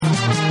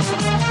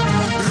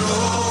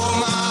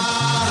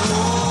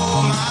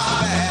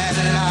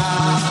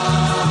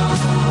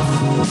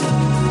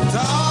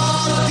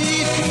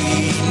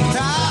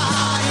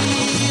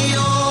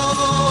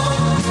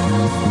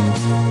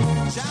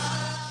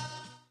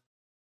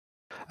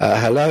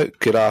Hello,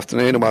 good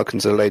afternoon, and welcome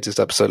to the latest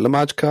episode of the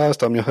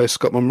Magcast. I'm your host,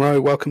 Scott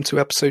Monroe. Welcome to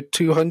episode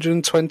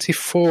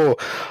 224.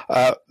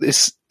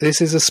 This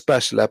is a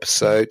special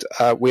episode.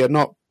 We are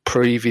not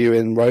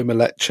previewing Roma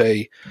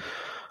Lecce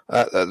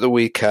at the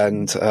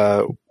weekend.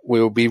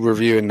 We'll be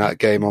reviewing that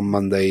game on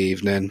Monday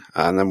evening,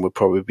 and then we'll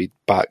probably be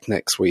back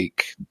next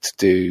week to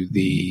do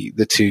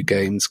the two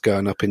games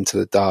going up into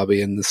the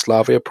derby and the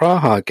Slavia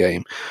Praha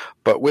game.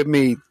 But with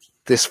me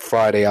this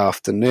Friday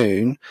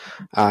afternoon,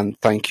 and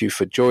thank you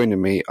for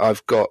joining me,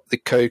 I've got the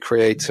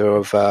co-creator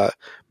of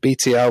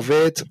BTL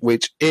Vid,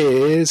 which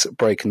is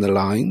Breaking the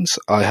Lines.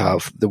 I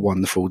have the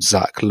wonderful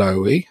Zach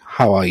Lowy.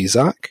 How are you,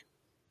 Zach?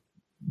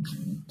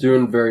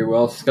 Doing very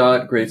well,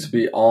 Scott. Great to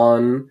be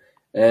on.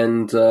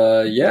 And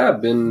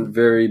I've been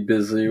very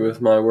busy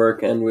with my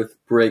work and with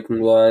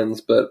Breaking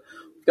Lines, but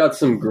we've got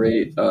some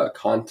great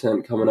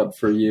content coming up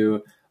for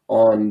you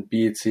on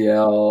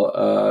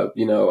BTL.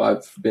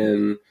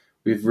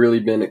 We've really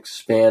been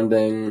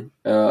expanding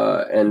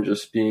and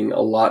just being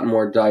a lot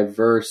more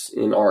diverse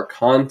in our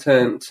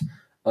content.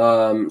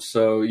 Over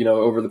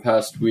the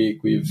past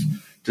week, we've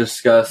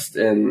discussed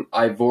an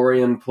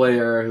Ivorian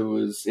player who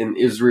was in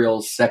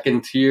Israel's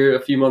second tier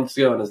a few months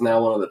ago and is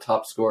now one of the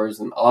top scorers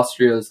in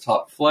Austria's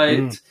top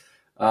flight.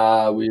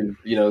 We've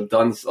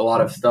done a lot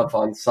of stuff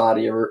on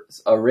Saudi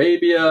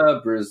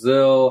Arabia,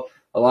 Brazil,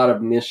 a lot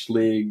of niche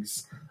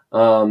leagues.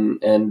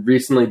 And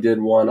recently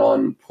did one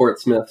on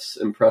Portsmouth's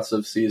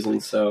impressive season.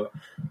 So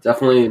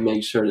definitely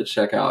make sure to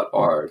check out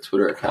our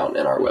Twitter account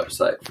and our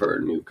website for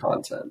new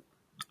content.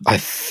 I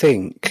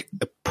think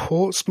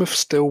Portsmouth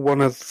still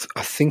one of,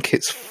 I think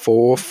it's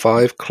 4 or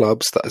 5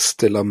 clubs that are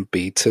still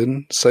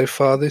unbeaten so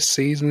far this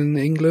season in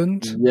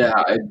England. Yeah,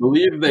 I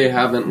believe they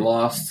haven't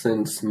lost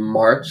since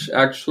March,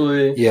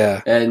 actually.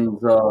 Yeah. And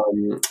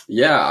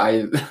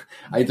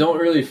I don't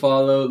really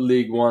follow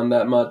League One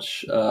that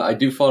much. I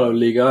do follow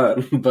Ligue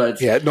 1, but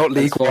yeah, not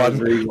League One,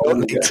 not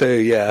League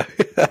Two. Yeah,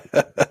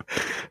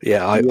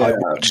 I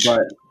watch. But,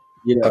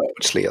 I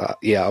watch League.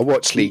 Yeah, I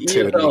watch League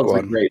Two and League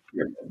One.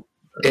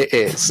 It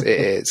is.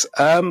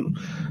 Can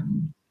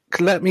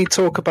I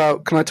talk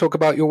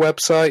about your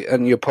website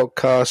and your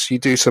podcast? You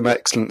do some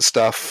excellent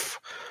stuff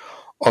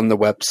on the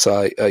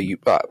website.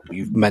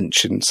 You've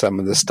mentioned some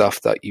of the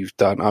stuff that you've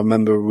done. I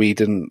remember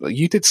reading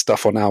you did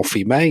stuff on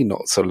Alfie May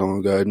not so long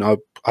ago, and I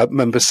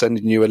remember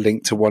sending you a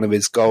link to one of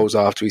his goals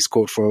after he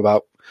scored from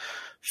about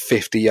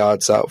 50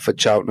 yards out for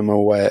Cheltenham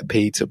away at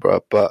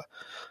Peterborough. But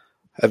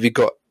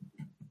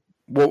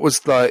what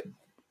was like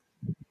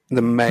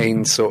the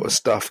main sort of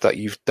stuff that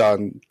you've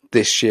done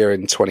this year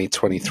in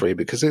 2023?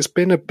 Because it's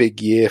been a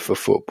big year for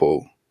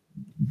football.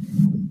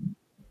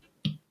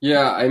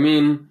 Yeah, I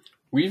mean,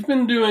 we've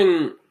been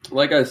doing,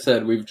 like I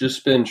said, we've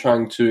just been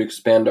trying to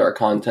expand our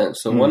content.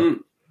 So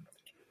one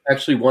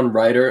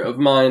writer of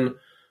mine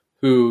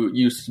who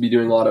used to be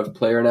doing a lot of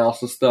player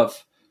analysis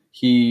stuff,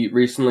 he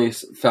recently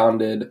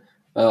founded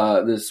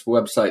this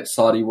website,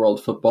 Saudi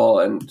World Football.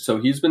 And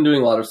so he's been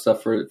doing a lot of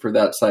stuff for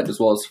that site as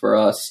well as for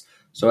us.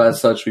 So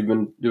as such, we've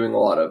been doing a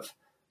lot of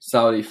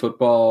Saudi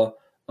football.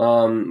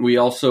 We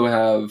also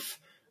have,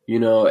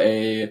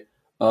 a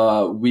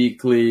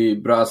weekly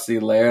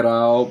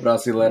Brasileirão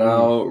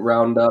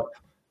roundup,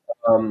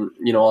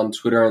 on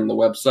Twitter and the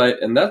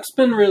website. And that's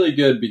been really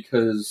good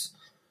because,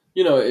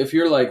 if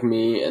you're like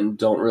me and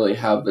don't really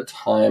have the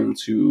time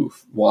to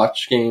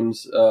watch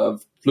games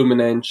of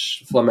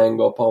Fluminense,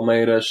 Flamengo,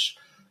 Palmeiras,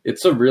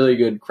 it's a really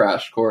good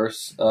crash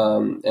course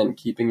and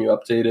keeping you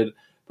updated.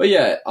 But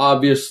yeah,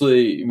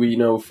 obviously we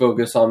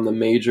focus on the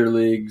major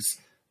leagues,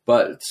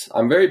 but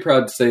I'm very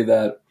proud to say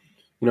that,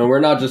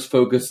 we're not just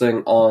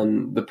focusing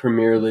on the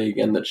Premier League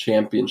and the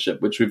Championship,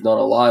 which we've done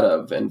a lot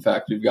of. In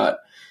fact, we've got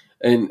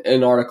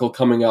an article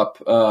coming up,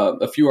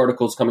 a few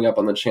articles coming up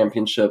on the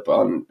Championship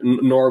on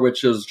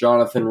Norwich's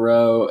Jonathan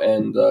Rowe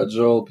and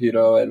Joel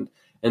Piro and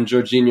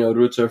Jorginho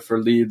Rutter for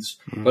Leeds,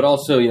 but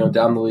also,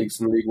 down the leagues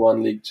in League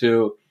One, League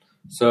Two.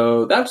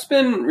 So that's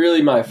been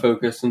really my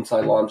focus since I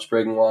launched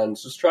Breaking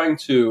Lines, just trying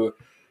to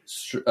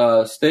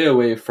stay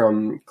away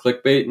from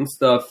clickbait and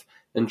stuff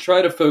and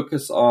try to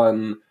focus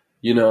on,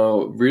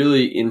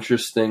 really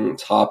interesting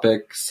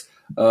topics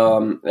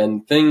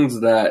and things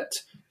that,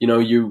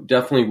 you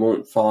definitely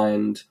won't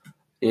find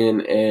in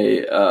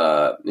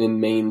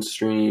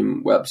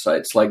mainstream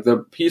websites. Like the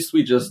piece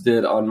we just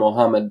did on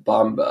Mohamed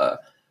Bamba,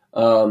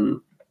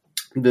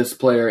 this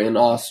player in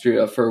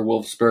Austria for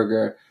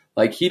Wolfsberger.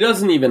 Like, he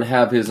doesn't even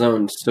have his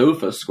own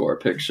SofaScore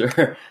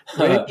picture.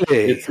 Really?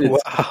 It's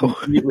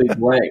completely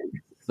blank.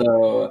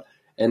 So,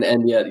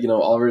 and yet,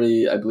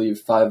 already, I believe,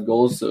 5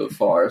 goals so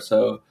far.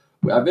 So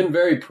I've been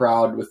very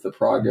proud with the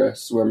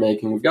progress we're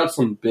making. We've got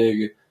some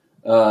big,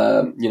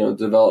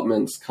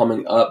 developments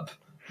coming up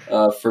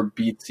for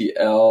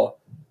BTL.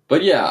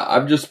 But yeah,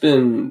 I've just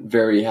been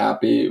very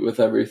happy with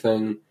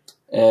everything.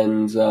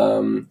 and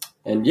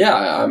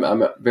yeah,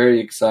 I'm very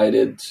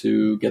excited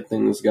to get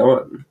things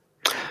going.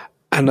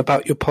 And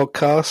about your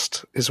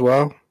podcast as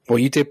well. Well,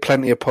 you did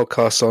plenty of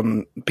podcasts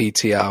on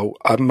BTL.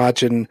 I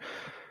imagine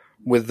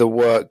with the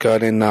work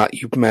going in that,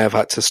 you may have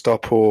had to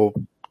stop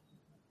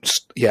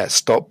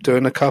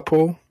doing a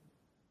couple.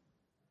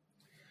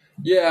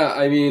 Yeah,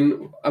 I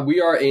mean,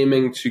 we are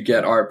aiming to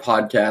get our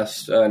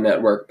podcast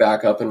network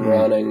back up and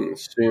running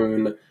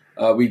soon.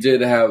 We did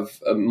have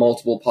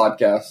multiple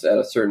podcasts at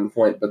a certain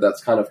point, but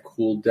that's kind of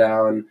cooled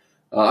down.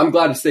 I'm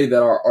glad to say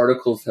that our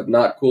articles have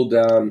not cooled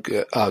down.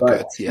 Good.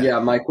 Yeah,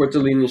 my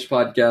Cortelinhas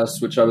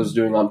podcast, which I was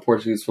doing on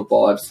Portuguese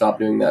football, I've stopped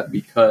doing that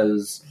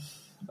because,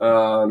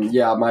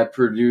 my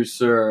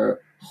producer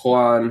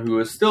Juan,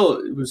 who's still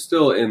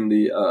in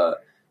the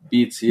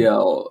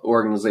BTL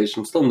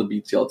organization, still in the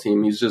BTL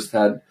team, he's just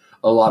had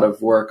a lot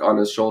of work on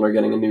his shoulder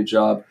getting a new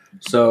job,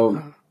 so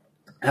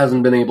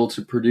hasn't been able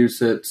to produce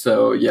it.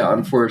 So yeah,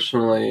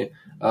 unfortunately,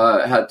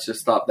 had to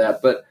stop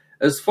that. But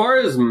as far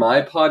as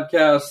my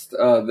podcast,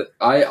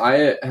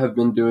 I have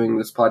been doing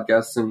this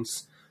podcast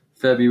since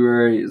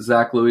February,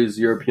 Zach Louis'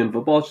 European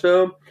Football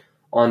Show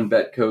on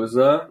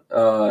Betcoza,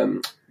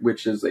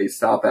 which is a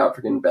South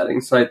African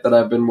betting site that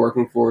I've been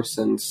working for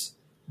since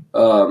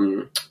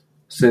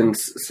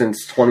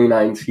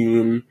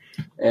 2019.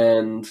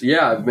 And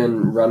yeah, I've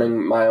been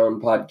running my own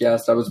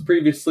podcast. I was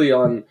previously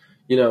on,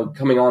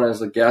 coming on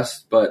as a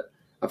guest, but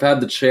I've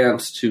had the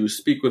chance to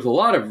speak with a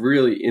lot of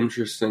really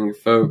interesting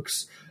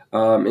folks,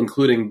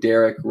 including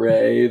Derek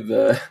Ray,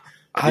 the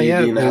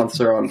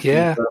announcer on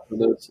FIFA for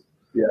those.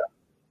 Yeah.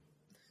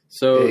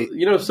 So,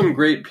 some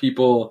great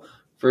people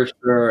for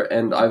sure.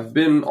 And I've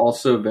been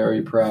also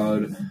very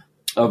proud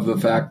of the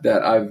fact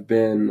that I've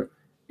been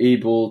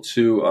able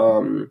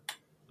to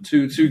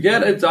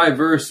get a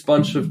diverse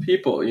bunch of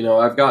people.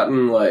 I've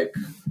gotten like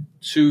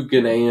 2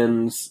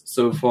 Ghanaians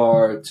so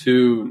far,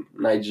 2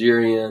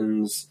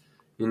 Nigerians.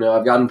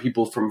 I've gotten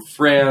people from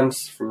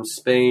France, from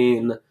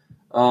Spain.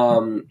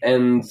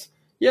 And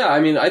yeah, I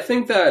mean, I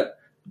think that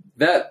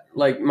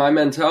like my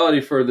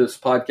mentality for this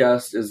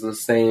podcast is the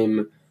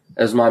same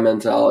as my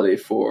mentality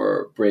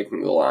for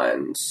Breaking the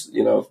Lines.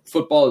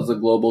 Football is a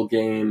global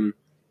game,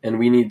 and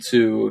we need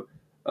to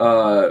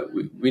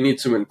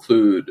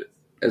include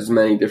as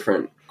many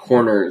different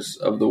corners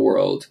of the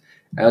world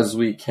as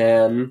we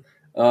can.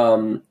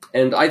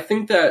 And I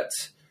think that,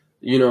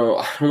 I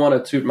don't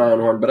want to toot my own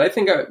horn, but I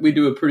think we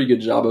do a pretty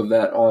good job of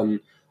that on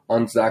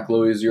Zach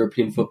Louis'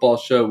 European Football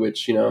Show,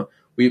 which,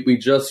 we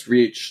just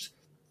reached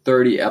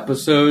 30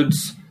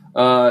 episodes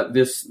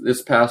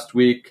this past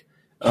week.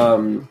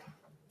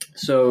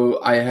 So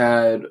I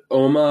had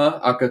Oma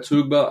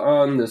Akatugba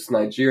on, this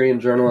Nigerian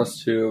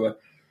journalist who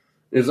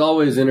is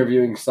always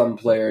interviewing some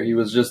player. He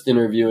was just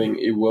interviewing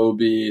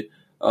Iwobi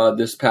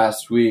this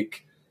past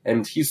week,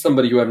 and he's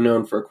somebody who I've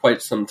known for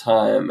quite some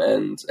time.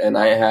 And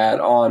I had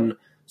on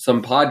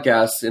some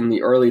podcasts in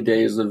the early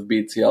days of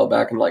BTL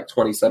back in like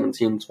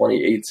 2017,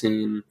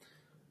 2018.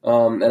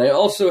 And I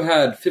also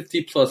had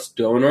 50 Plus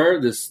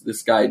Donor,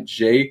 this guy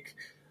Jake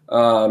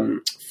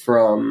from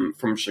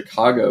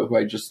Chicago, who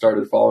I just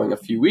started following a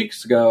few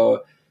weeks ago,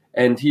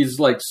 and he's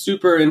like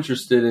super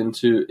interested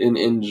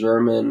in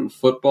German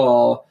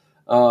football,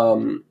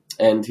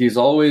 and he's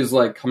always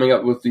like coming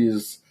up with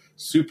these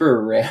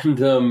super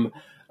random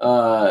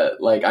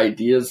like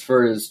ideas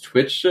for his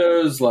Twitch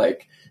shows.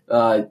 Like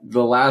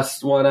the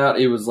last one out,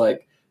 it was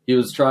like he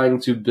was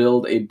trying to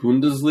build a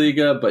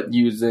Bundesliga, but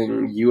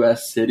using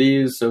U.S.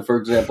 cities. So, for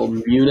example,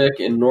 Munich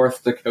in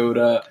North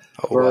Dakota,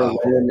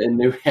 Berlin in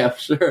New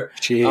Hampshire.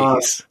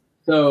 Jeez.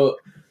 So,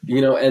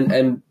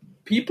 and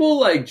people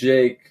like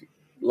Jake,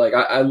 like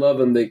I love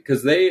them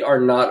because they are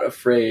not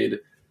afraid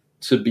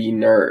to be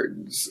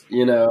nerds.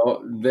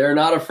 They're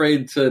not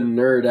afraid to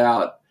nerd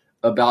out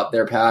about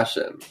their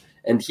passion.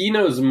 And he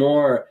knows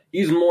more.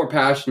 He's more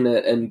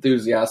passionate and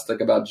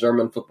enthusiastic about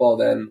German football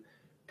than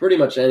pretty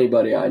much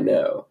anybody I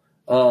know.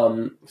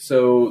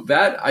 So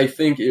that I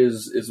think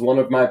is one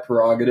of my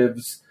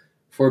prerogatives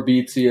for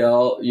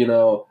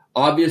BTL.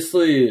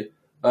 Obviously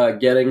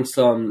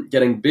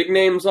getting big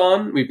names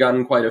on. We've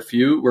gotten quite a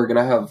few. We're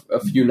gonna have a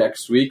few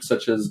next week,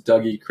 such as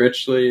Dougie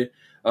Critchley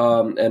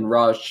and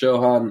Raj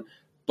Chauhan.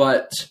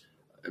 But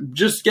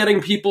just getting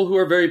people who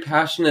are very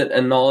passionate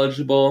and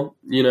knowledgeable.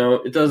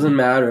 It doesn't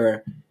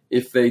matter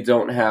if they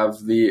don't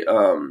have the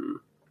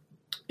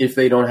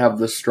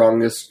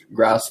strongest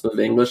grasp of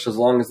English, as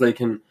long as they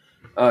can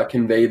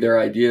convey their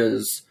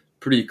ideas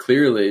pretty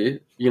clearly.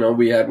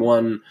 We had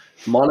one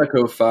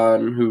Monaco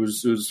fan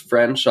who's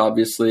French,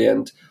 obviously,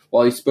 and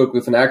while he spoke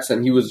with an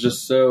accent, he was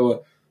just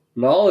so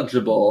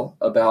knowledgeable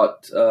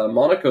about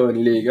Monaco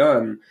and Ligue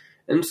 1.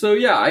 And so,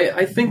 yeah,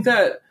 I think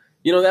that,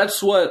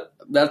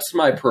 that's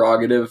my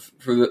prerogative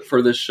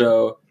for this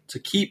show, to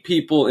keep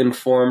people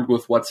informed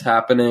with what's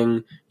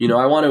happening.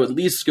 I want to at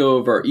least go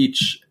over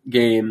each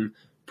game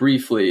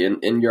briefly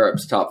in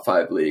Europe's top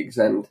 5 leagues.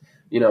 And,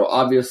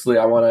 obviously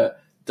I want to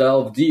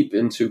delve deep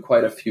into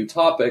quite a few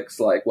topics,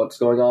 like what's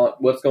going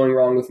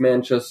wrong with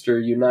Manchester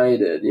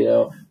United,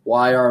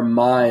 why are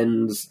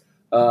Mainz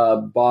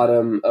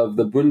bottom of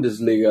the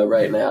Bundesliga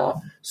right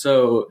now.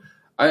 So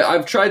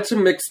I've tried to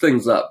mix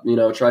things up,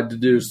 tried to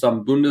do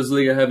some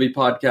Bundesliga-heavy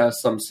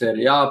podcasts, some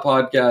Serie A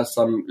podcasts,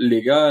 some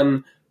Liga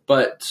 1,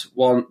 but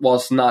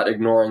whilst not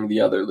ignoring the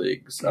other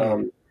leagues.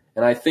 And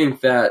I think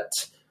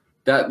that's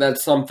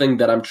something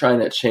that I'm trying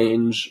to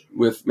change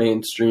with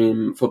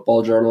mainstream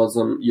football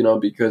journalism,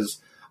 because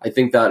I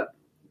think that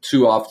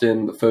too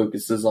often the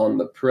focus is on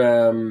the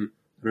Prem,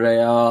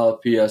 Real,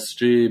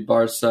 PSG,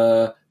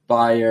 Barca,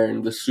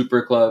 Bayern, the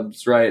super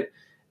clubs, right?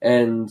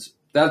 And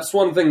that's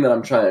one thing that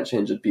I'm trying to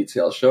change at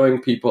BTL,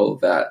 showing people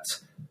that,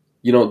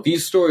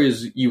 these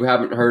stories you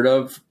haven't heard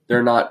of,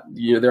 they're not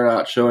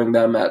showing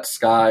them at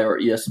Sky or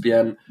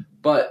ESPN,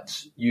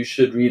 but you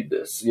should read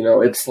this.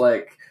 It's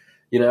like,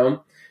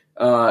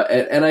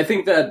 and I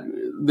think that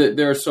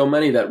there are so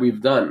many that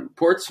we've done.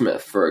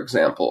 Portsmouth, for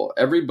example,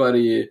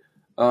 everybody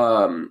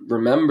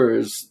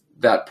remembers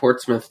that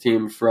Portsmouth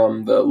team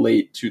from the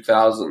late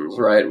 2000s,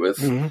 right?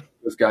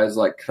 With guys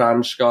like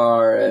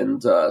Kranjčar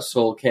and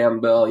Sol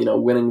Campbell,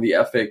 winning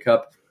the FA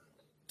Cup.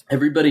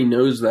 Everybody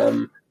knows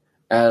them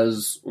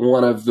as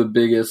one of the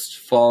biggest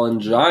fallen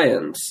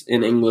giants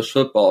in English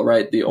football,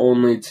 right? The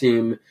only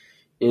team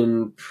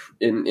in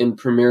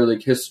Premier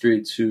League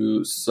history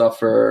to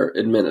suffer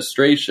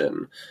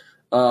administration.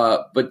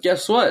 But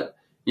guess what?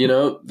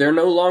 They're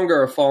no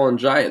longer a fallen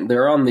giant.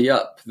 They're on the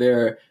up.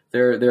 They're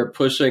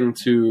pushing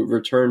to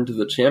return to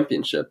the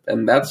championship,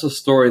 and that's a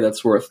story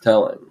that's worth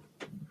telling.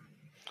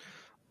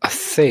 I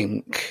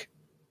think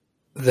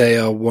they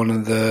are one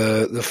of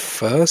the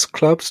first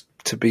clubs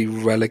to be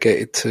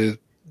relegated to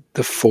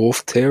the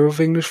fourth tier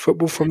of English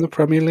football from the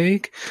Premier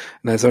League.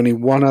 And there's only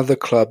one other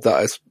club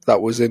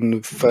that was in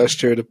the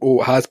first year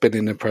or has been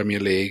in the Premier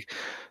League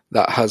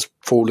that has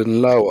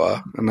fallen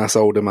lower, and that's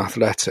Oldham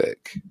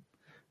Athletic.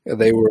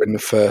 They were in the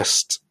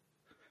first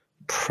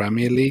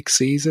Premier League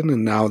season,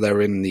 and now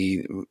they're in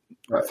the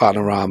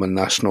Panorama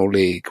National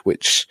League,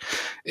 which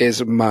is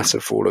a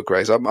massive fall of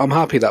grace. I'm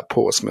happy that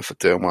Portsmouth are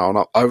doing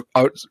well.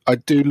 I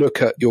do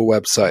look at your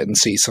website and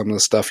see some of the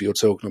stuff you're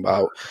talking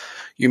about.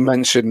 You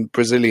mentioned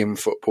Brazilian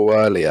football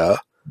earlier.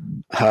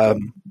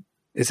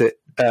 Is it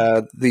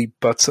the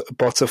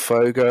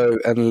Botafogo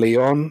and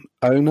Leon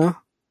owner?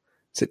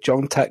 Is it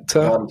John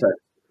Tector? John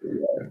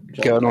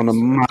Tector. Going on a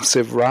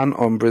massive rant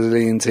on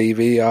Brazilian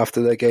TV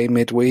after their game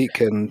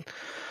midweek, and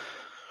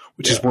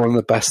which is one of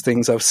the best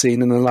things I've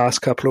seen in the last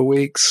couple of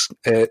weeks.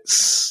 I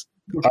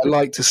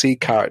like to see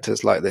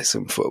characters like this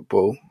in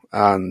football,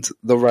 and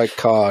the red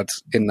card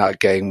in that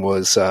game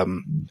was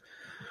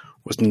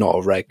not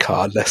a red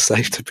card, let's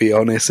say, to be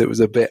honest. It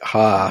was a bit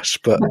harsh,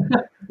 but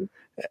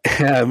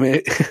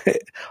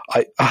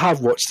I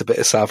have watched a bit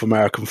of South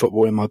American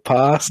football in my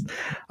past,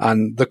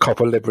 and the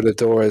Copa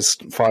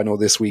Libertadores final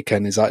this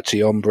weekend is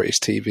actually on British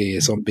TV.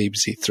 It's on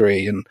BBC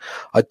Three, and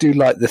I do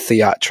like the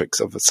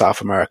theatrics of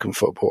South American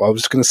football. I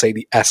was going to say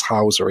the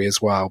S-housery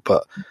as well,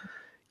 but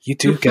you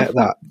do get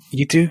that.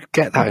 You do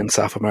get that in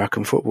South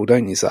American football,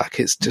 don't you,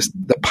 Zach? It's just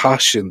the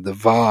passion, the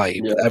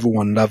vibe. Yeah.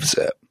 Everyone loves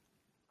it.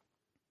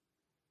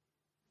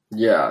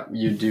 Yeah,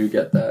 you do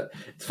get that.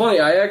 It's funny,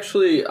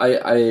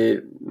 I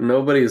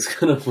nobody's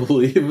going to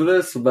believe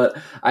this, but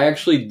I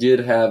actually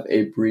did have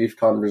a brief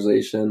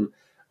conversation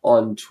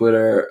on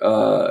Twitter,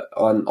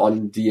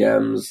 on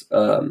DMs,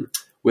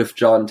 with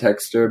John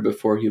Tector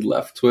before he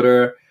left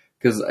Twitter.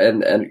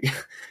 And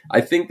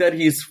I think that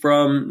he's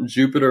from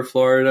Jupiter,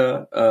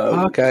 Florida,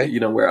 okay.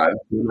 Where I've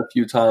been a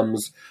few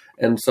times.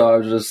 And so I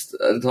was just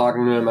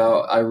talking to him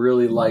out. I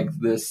really like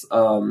this,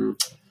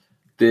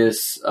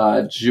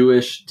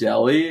 Jewish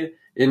deli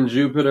in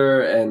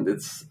Jupiter, and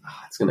it's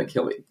gonna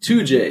kill me.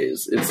 2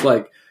 J's. It's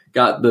like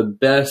got the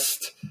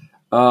best.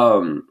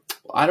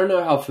 I don't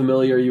know how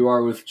familiar you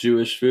are with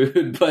Jewish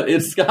food, but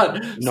it's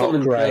got some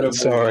incredible.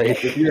 Sorry.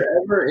 If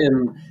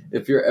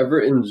you're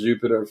ever in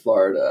Jupiter,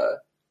 Florida,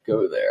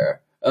 go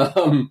there.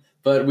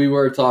 But we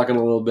were talking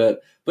a little bit.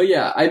 But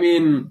yeah, I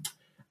mean,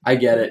 I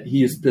get it.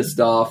 He's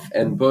pissed off,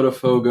 and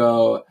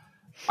Botafogo.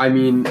 I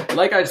mean,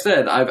 like I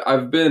said,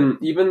 I've been,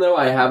 even though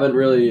I haven't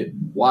really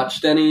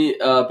watched any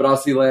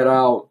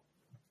Brasileirão,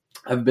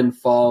 I've been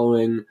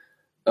following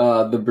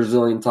the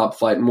Brazilian top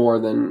flight more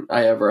than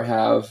I ever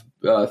have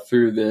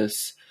through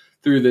this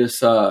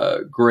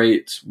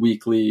great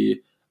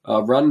weekly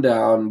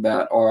rundown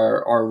that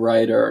our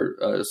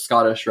writer,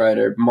 Scottish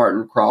writer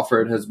Martin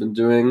Crawford, has been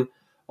doing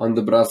on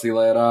the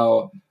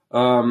Brasileirão.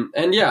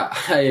 And yeah,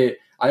 I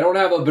don't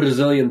have a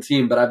Brazilian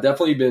team, but I've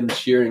definitely been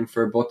cheering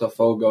for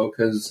Botafogo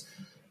because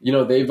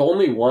they've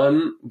only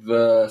won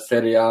the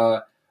Serie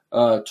A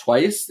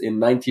twice, in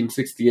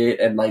 1968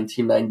 and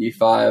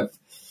 1995.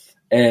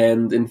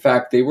 And in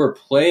fact, they were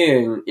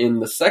playing in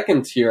the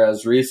second tier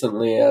as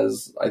recently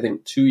as, I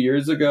think, 2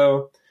 years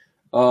ago.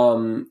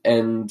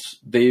 And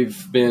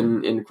they've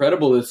been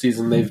incredible this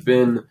season. They've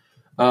been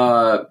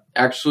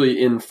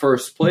actually in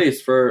first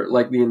place for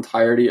like the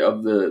entirety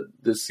of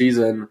the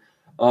season.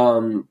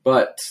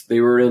 But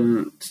they were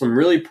in some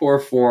really poor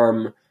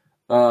form.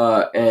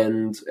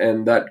 And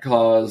that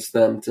caused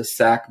them to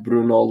sack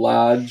Bruno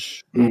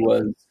Lage, who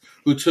was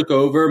who took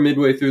over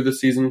midway through the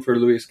season for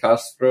Luis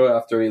Castro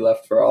after he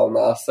left for Al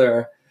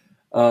Nassr.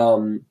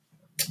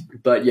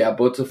 But yeah,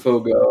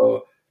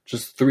 Botafogo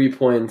just 3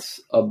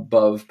 points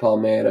above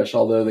Palmeiras,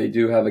 although they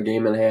do have a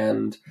game in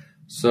hand.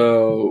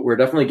 So we're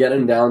definitely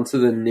getting down to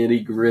the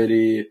nitty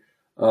gritty,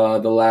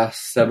 the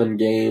last 7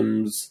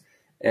 games.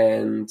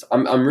 And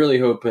I'm really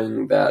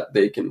hoping that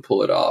they can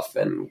pull it off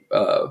and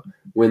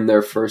win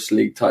their first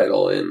league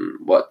title in,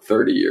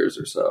 30 years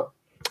or so.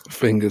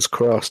 Fingers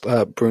crossed.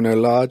 Bruno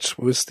Lage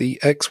was the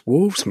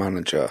ex-Wolves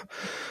manager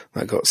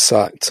that got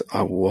sacked,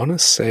 I want to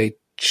say,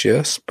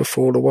 just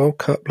before the World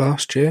Cup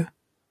last year.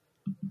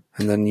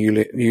 And then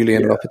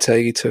Julian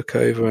Lopetegui took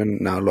over,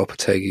 and now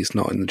Lopetegui's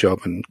not in the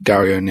job and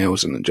Gary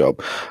O'Neill's in the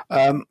job.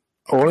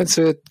 I wanted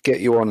to get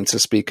you on and to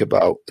speak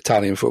about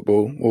Italian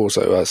football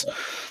also, as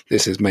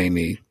this is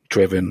mainly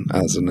driven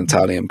as an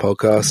Italian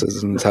podcast,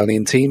 as an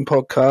Italian team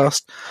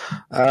podcast.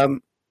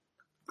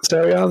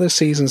 Serie A this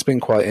season's been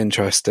quite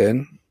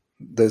interesting.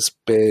 There's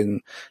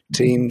been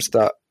teams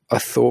that I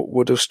thought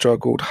would have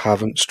struggled,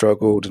 haven't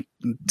struggled.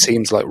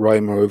 Teams like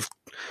Roma have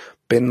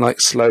been like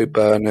slow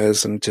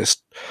burners and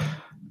just,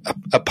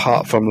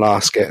 apart from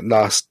last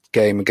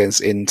game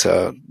against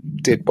Inter,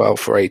 did well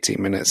for 80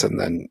 minutes and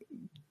then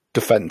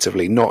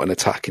defensively, not an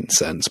attacking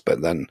sense,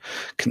 but then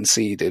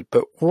conceded.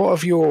 But what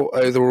have your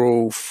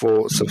overall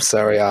thoughts of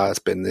Serie A has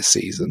been this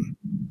season?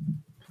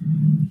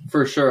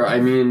 For sure.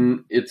 I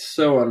mean, it's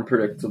so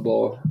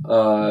unpredictable.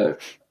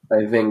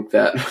 I think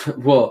that,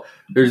 well,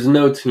 there's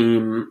no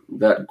team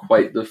that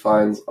quite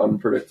defines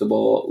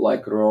unpredictable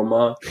like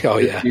Roma. Oh,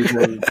 yeah.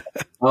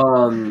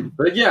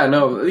 But yeah,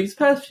 no, these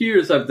past few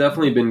years I've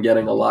definitely been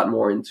getting a lot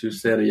more into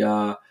Serie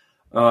A.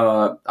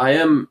 I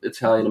am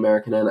Italian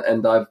American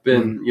and I've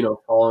been,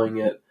 following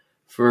it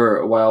for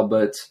a while,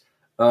 but,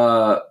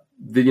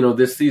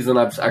 this season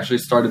I've actually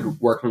started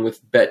working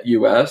with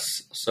BetUS.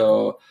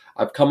 So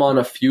I've come on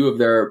a few of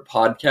their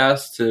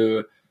podcasts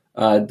to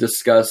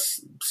discuss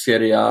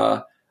Serie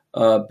A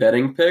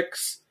betting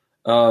picks.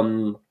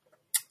 And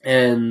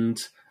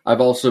I've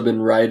also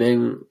been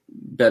writing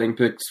betting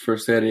picks for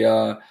Serie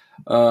A,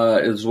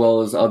 as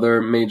well as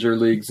other major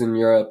leagues in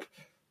Europe.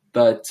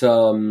 But,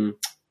 and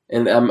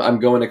I'm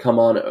going to come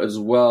on as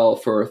well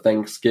for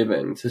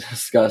Thanksgiving to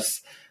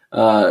discuss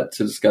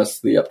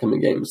the upcoming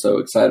game. So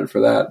excited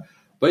for that.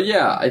 But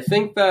yeah, I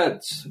think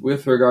that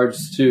with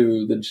regards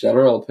to the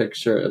general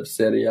picture of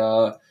Serie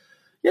A,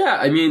 yeah,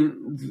 I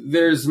mean,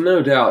 there's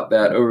no doubt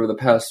that over the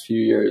past few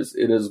years,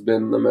 it has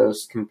been the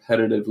most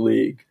competitive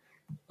league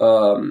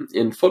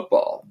in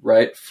football,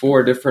 right?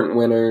 4 different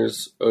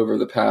winners over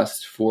the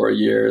past 4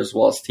 years,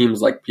 whilst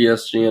teams like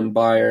PSG and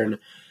Bayern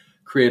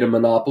create a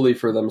monopoly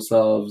for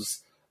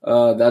themselves.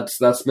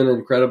 That's been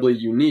incredibly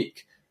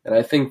unique. And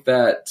I think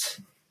that,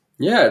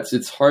 yeah,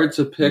 it's hard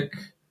to pick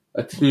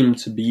a team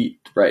to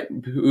beat, right?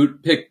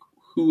 Pick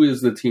who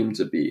is the team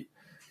to beat,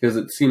 because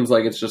it seems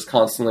like it's just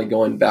constantly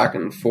going back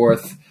and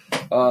forth.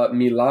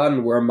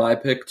 Milan were my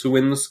pick to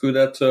win the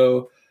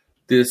Scudetto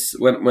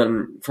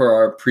when for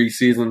our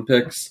preseason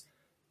picks,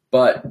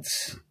 but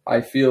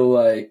I feel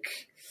like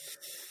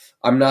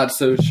I'm not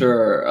so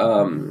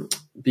sure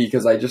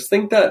because I just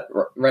think that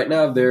right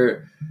now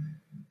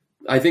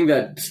I think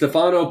that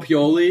Stefano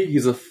Pioli,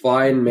 he's a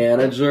fine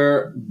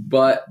manager,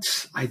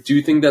 but I do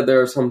think that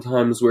there are some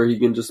times where he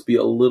can just be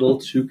a little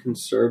too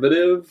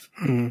conservative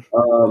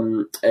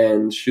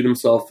and shoot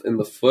himself in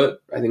the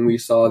foot. I think we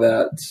saw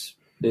that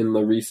in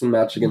the recent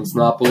match against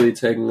Napoli,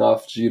 taking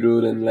off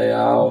Giroud and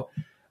Leao.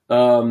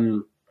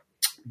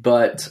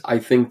 But I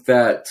think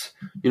that,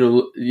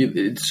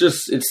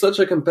 it's such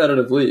a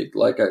competitive league,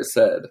 like I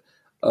said.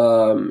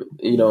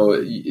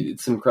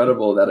 It's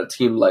incredible that a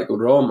team like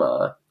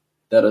Roma,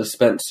 that has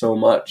spent so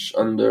much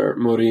under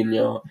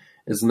Mourinho,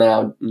 is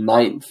now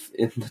 9th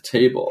in the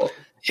table.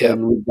 Yep.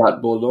 And we've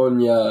got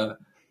Bologna,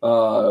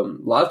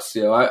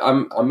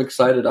 Lazio. I'm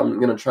excited. I'm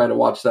going to try to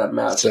watch that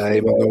match.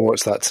 Same. I'm going to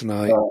watch that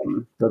tonight.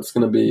 That's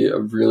going to be a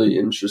really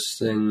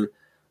interesting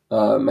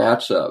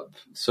matchup.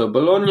 So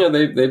Bologna,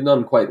 they've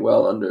done quite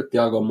well under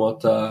Thiago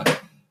Motta.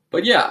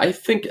 But yeah, I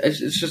think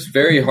it's just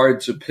very hard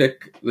to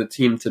pick the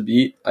team to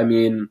beat. I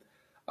mean,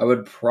 I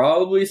would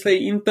probably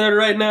say Inter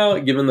right now,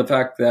 given the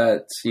fact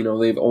that,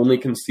 they've only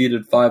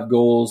conceded 5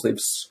 goals. They've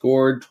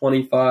scored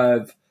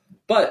 25,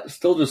 but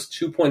still just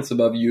 2 points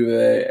above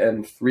Juve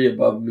and 3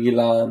 above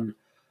Milan.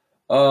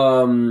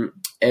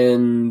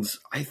 And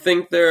I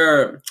think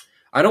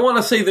I don't want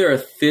to say they're a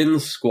thin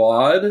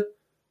squad,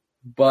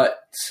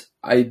 but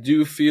I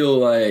do feel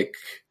like,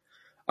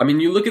 I mean,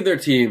 you look at their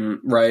team,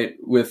 right,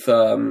 with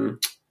Arnautovic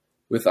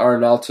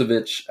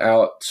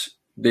out.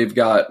 They've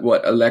got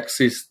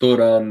Alexis,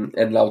 Thuram,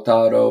 and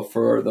Lautaro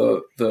for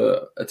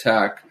the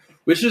attack,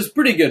 which is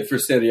pretty good for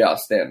Serie A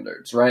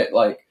standards, right?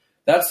 Like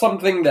that's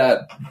something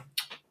that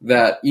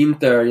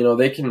Inter,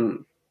 they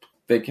can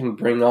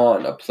bring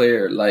on a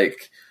player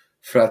like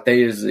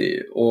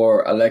Fratesi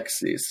or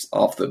Alexis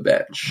off the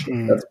bench.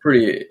 That's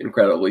pretty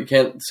incredible. You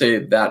can't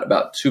say that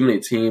about too many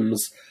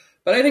teams,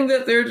 but I think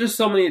that there are just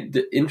so many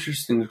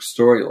interesting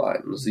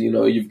storylines.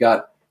 You've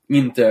got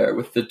Inter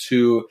with the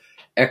 2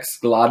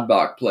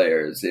 ex-Gladbach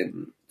players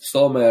in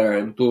Sommer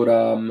and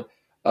Thuram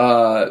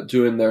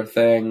doing their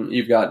thing.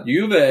 You've got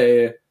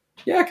Juve,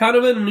 kind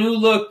of a new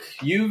look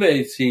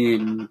Juve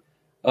team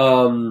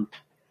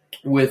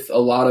with a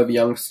lot of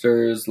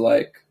youngsters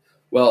like,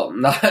 well,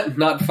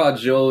 not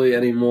Fagioli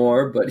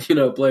anymore, but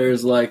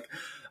players like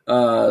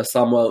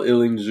Samuel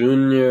Illing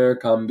Jr.,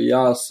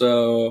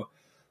 Cambiaso,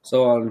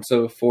 so on and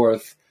so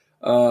forth.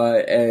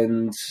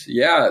 And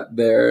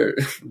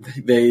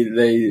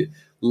they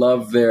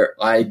love their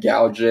eye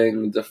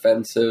gouging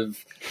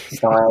defensive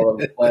style of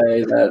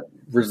play that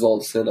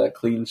results in a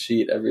clean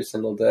sheet every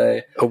single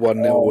day. A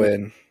 1-0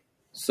 win.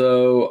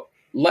 So,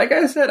 like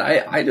I said,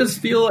 I just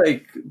feel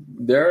like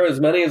there are as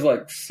many as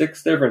like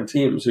 6 different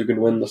teams who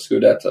can win the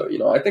Scudetto.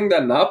 I think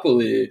that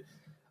Napoli,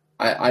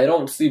 I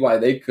don't see why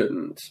they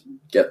couldn't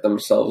get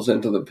themselves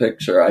into the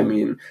picture. I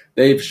mean,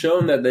 they've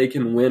shown that they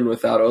can win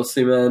without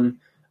Osimhen.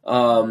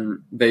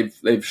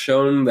 They've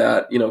shown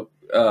that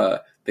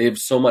they have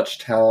so much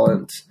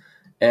talent,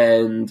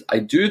 and I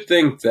do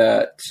think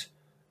that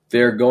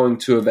they're going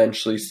to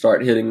eventually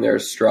start hitting their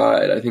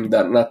stride. I think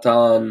that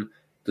Nathan,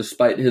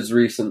 despite his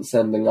recent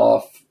sending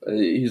off,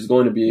 he's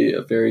going to be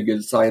a very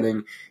good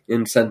signing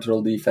in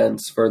central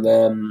defense for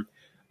them.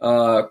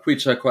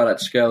 Kvicha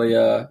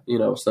Kvaratskhelia,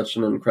 such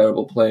an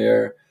incredible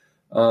player.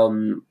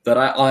 That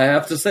I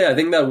have to say, I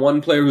think that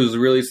one player who's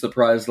really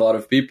surprised a lot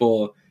of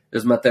people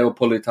is Matteo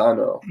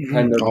Politano.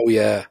 Kind of,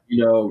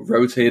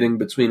 rotating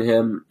between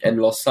him and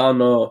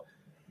Lozano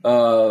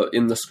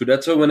in the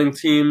Scudetto winning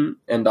team.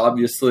 And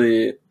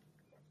obviously,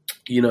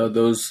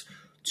 those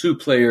 2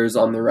 players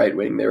on the right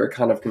wing, they were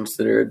kind of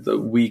considered the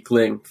weak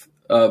link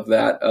of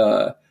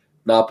that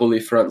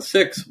Napoli front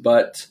 6.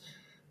 But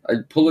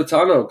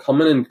Politano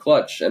coming in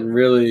clutch and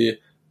really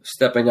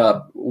stepping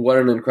up. What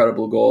an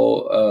incredible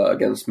goal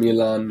against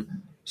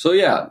Milan. So,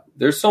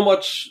 there's so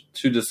much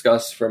to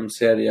discuss from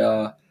Serie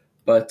A.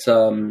 But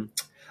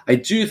I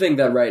do think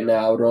that right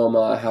now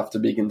Roma have to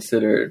be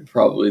considered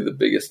probably the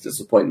biggest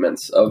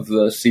disappointments of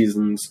the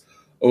season's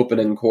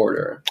opening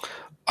quarter.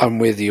 I'm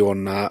with you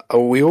on that.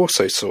 We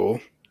also saw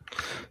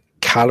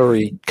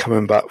Cagliari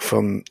coming back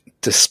from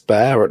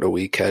despair at the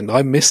weekend.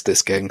 I missed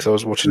this game because I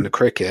was watching the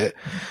cricket.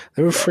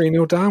 They were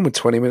 3-0 down with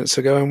 20 minutes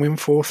to go and win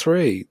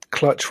 4-3.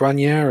 Clutch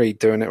Ranieri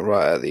doing it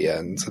right at the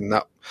end. And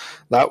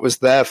that was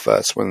their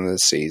first win of the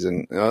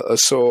season. I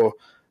saw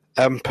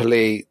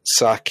Empoli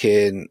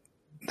sacking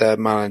their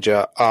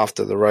manager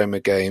after the Roma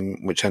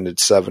game, which ended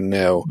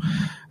 7-0,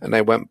 and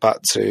they went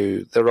back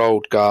to their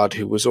old guard,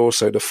 who was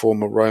also the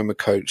former Roma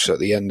coach at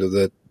the end of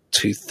the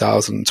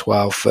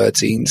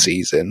 2012-13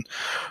 season,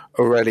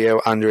 Aurelio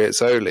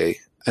Andreazzoli,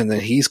 and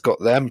then he's got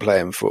them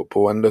playing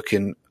football and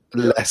looking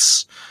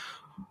less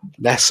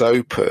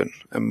open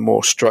and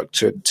more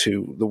structured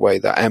to the way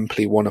that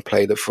Empoli want to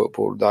play the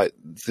football, like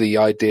the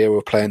idea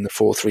of playing the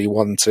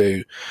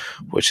 4-3-1-2,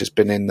 which has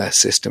been in their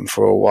system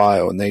for a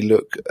while, and they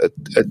look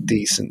a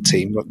decent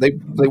team. They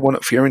won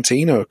at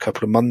Fiorentina a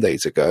couple of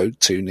Mondays ago,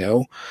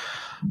 2-0,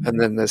 and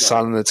then there's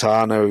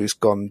Salernitano, who's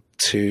gone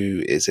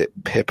to, is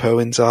it Pippo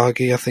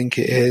Inzaghi, I think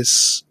it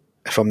is,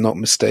 if I'm not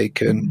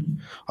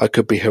mistaken. I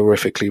could be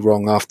horrifically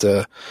wrong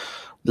after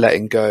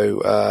letting go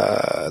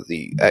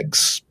the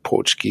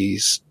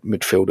ex-Portuguese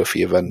midfielder for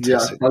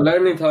Juventus. Yeah,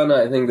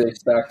 Salernitana, I think they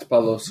stacked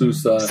Paulo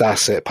Sousa.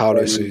 That's it,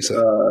 Paulo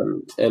Sousa.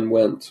 And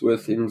went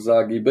with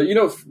Inzaghi. But,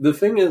 the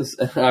thing is,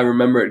 I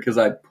remember it because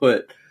I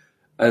put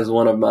as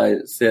one of my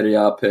Serie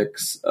A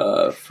picks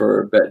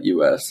for Bet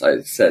US,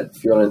 I said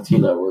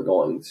Fiorentina were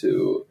going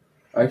to,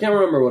 I can't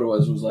remember what it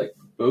was. It was like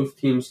both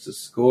teams to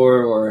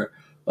score, or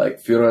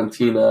like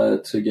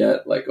Fiorentina to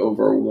get like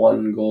over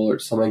 1 goal or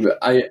something. But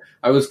I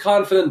was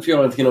confident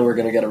Fiorentina were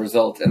going to get a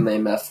result, and they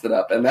messed it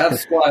up. And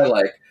that's why,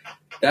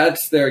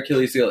 that's their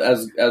Achilles heel.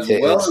 As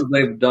well as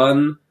they've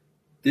done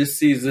this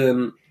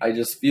season, I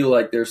just feel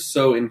like they're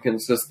so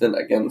inconsistent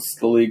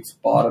against the league's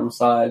bottom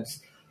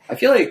sides. I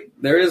feel like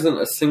there isn't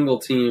a single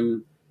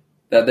team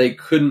that they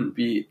couldn't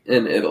beat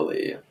in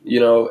Italy,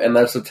 and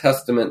that's a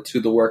testament to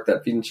the work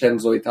that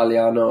Vincenzo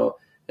Italiano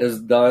has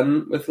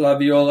done with La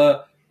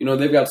Viola.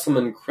 They've got some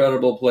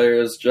incredible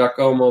players,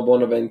 Giacomo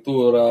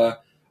Bonaventura,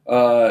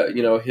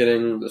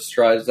 hitting the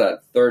strides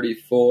at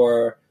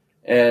 34,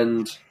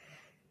 and,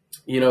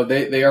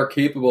 they are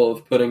capable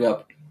of putting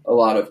up a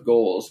lot of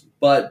goals.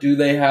 But do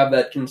they have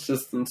that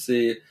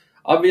consistency?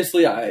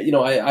 Obviously, I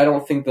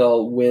don't think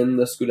they'll win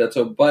the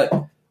Scudetto, but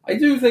I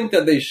do think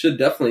that they should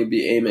definitely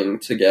be aiming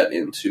to get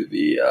into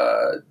the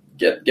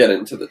get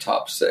into the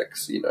top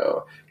 6.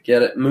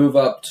 Move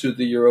up to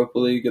the Europa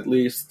League at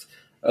least,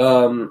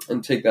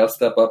 and take that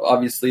step up.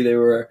 Obviously, they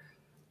were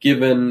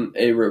given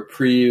a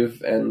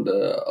reprieve and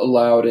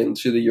allowed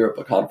into the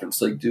Europa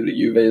Conference League due to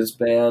Juve's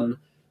ban.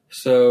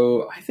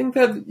 So I think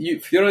that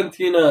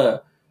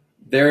Fiorentina,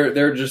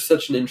 they're just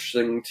such an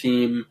interesting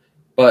team.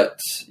 But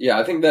yeah,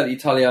 I think that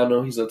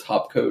Italiano, he's a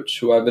top coach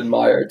who I've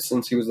admired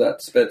since he was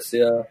at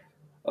Spezia.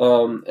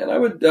 And I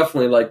would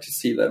definitely like to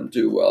see them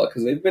do well,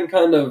 because they've been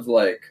kind of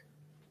like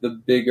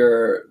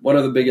one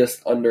of the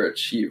biggest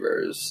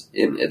underachievers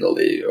in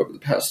Italy over the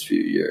past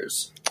few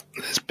years.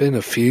 There's been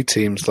a few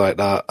teams like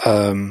that.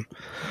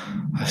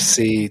 I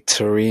see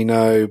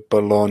Torino,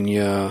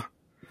 Bologna.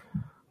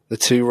 The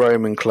two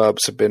Roman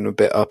clubs have been a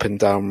bit up and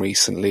down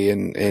recently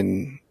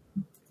in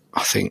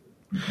I think,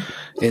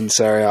 in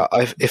Serie A.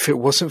 If it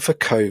wasn't for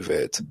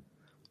COVID,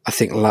 I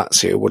think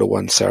Lazio would have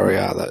won Serie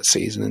A that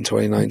season in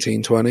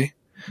 2019-20.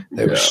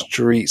 They were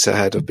streets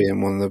ahead of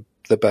being one of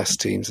the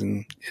best teams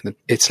in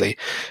Italy.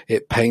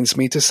 It pains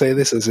me to say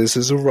this, as this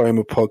is a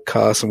Roma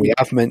podcast, and we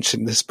have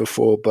mentioned this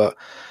before, but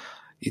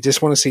you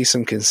just want to see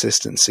some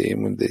consistency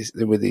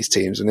with these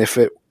teams. And if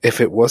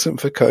it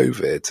wasn't for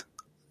COVID,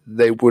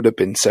 they would have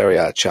been Serie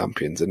A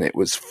champions, and it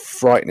was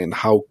frightening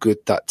how good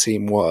that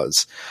team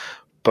was.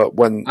 But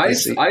when I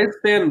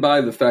stand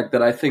by the fact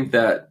that I think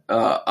that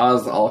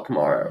AS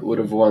Alkmaar would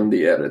have won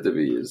the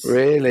Eredivisie.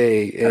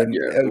 Really?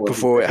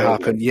 Before it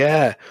happened,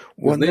 yeah.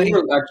 They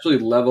were actually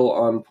level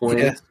on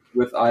points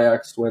with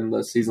Ajax when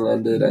the season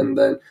ended, and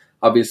then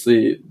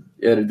obviously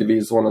Eredivisie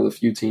is one of the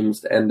few teams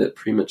to end it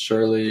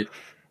prematurely.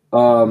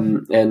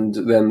 And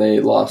then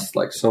they lost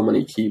like so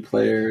many key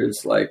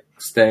players like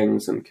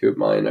Stengs and Koop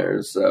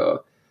Miners.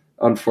 So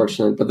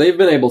unfortunate, but they've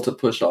been able to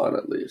push on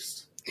at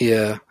least.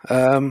 Yeah.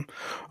 All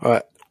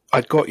right. I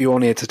got you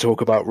on here to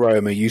talk about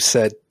Roma. You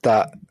said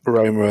that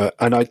Roma,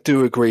 and I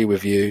do agree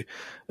with you,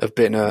 have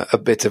been a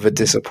bit of a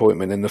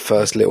disappointment in the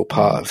first little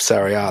part of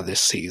Serie A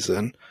this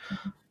season.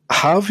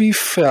 How have you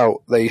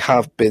felt they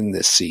have been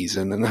this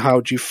season, and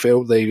how do you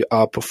feel they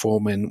are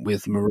performing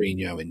with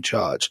Mourinho in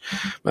charge?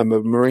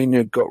 Remember,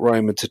 Mourinho got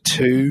Roma to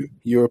 2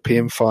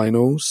 European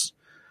finals,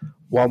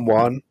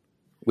 1-1.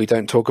 We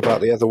don't talk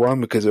about the other one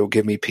because it will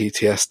give me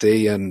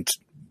PTSD, and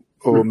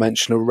or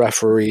mention a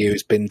referee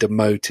who's been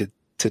demoted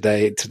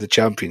today to the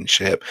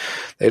championship.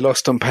 They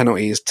lost on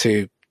penalties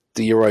to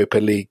the Europa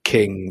League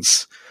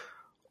kings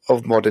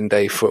of modern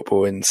day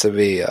football in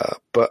Sevilla.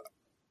 But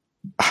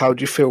how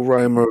do you feel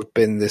Roma have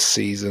been this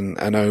season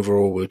and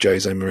overall with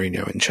Jose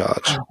Mourinho in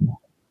charge?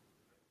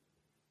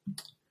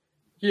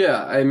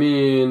 Yeah, I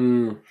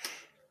mean,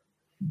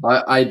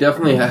 I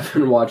definitely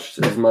haven't watched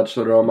as much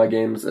Roma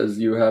games as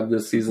you have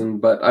this season,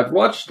 but I've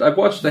watched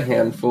a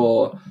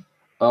handful.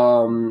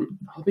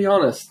 I'll be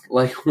honest,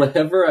 like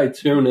whenever I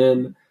tune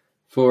in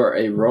for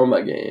a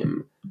Roma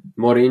game,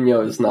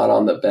 Mourinho is not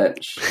on the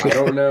bench. I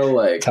don't know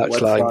like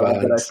what's on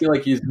it, but I feel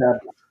like he's had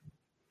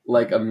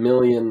like a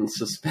million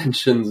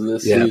suspensions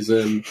this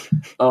season.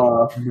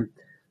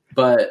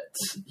 But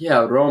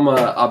yeah,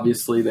 Roma,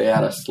 obviously they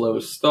had a slow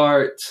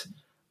start.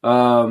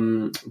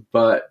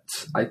 But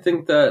I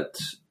think that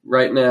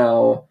right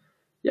now,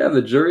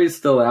 the jury's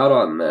still out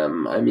on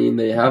them. I mean,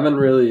 they haven't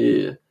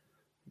really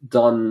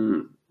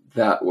done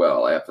that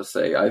well, I have to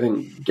say. I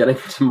think getting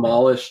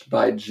demolished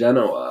by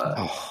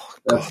Genoa,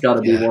 that's got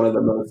to be one of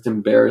the most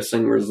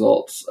embarrassing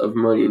results of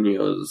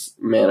Mourinho's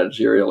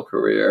managerial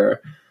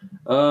career.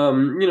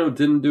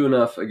 Didn't do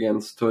enough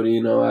against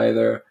Torino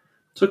either.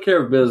 Took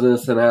care of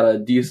business and had a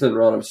decent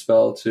run of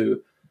spell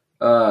to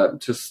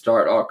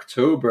start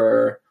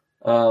October.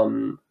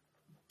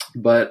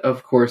 But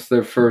of course,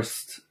 their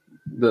first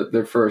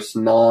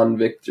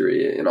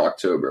non-victory in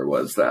October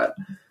was that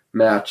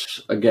match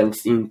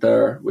against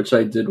Inter, which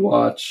I did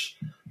watch.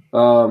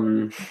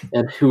 And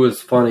it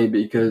was funny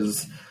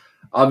because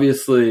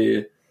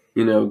obviously,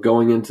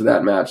 going into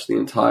that match, the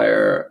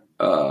entire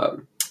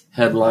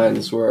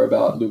headlines were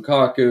about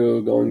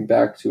Lukaku going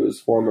back to his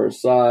former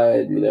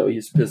side.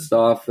 He's pissed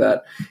off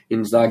that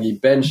Inzaghi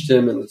benched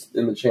him in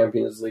the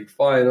Champions League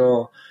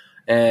final.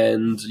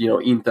 And,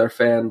 Inter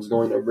fans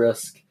going to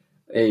risk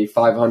a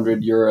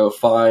 €500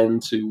 fine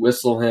to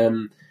whistle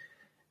him.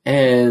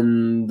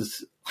 And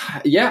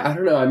I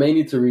don't know. I may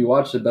need to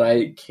rewatch it, but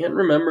I can't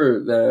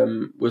remember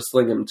them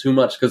whistling him too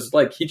much because,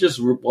 he just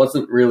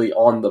wasn't really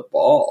on the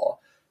ball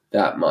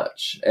that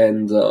much.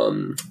 And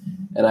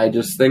I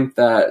just think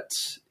that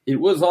it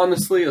was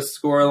honestly a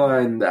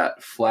scoreline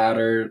that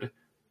flattered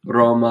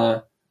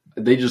Roma.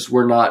 They just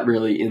were not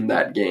really in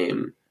that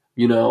game,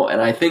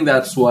 and I think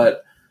that's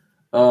what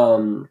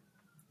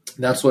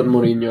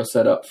Mourinho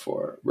set up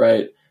for,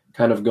 right?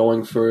 Kind of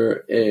going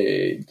for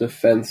a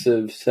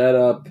defensive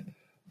setup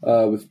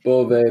with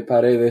Bove,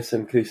 Paredes,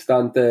 and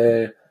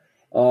Cristante.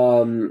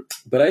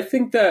 But I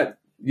think that,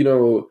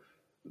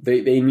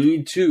 they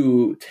need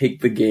to take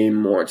the game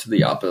more to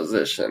the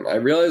opposition. I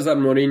realize that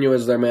Mourinho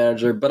is their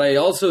manager, but I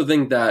also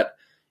think that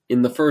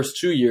in the first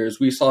 2 years,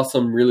 we saw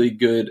some really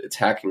good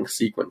attacking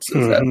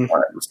sequences at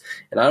times.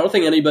 And I don't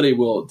think anybody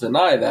will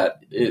deny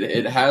that.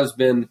 It has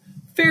been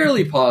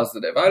fairly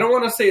positive. I don't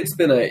want to say it's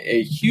been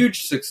a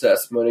huge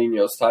success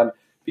Mourinho's time,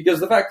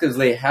 because the fact is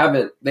they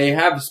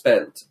have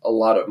spent a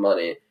lot of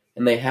money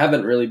and they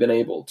haven't really been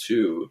able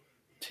to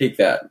take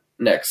that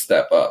next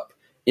step up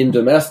in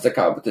domestic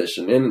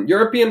competition. In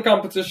European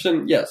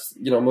competition, yes,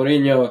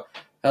 Mourinho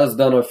has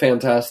done a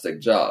fantastic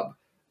job.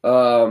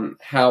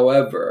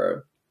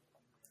 However,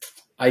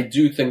 I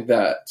do think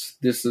that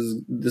this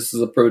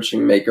is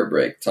approaching make or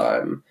break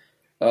time.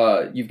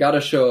 You've got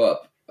to show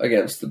up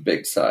against the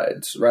big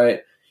sides,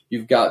 right?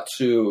 You've got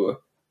to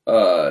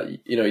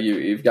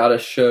you've got to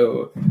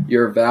show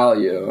your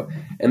value,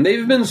 and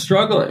they've been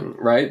struggling,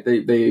 right?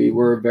 They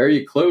were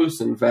very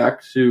close, in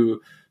fact,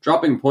 to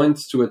dropping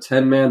points to a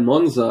 10-man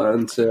Monza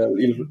until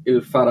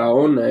Il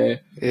Faraone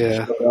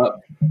showed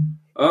up.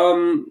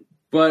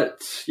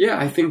 But yeah,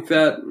 I think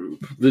that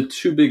the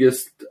two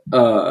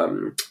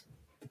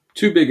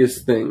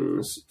biggest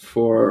things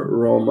for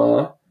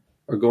Roma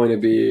are going to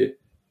be,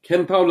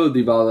 can Paulo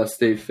Dybala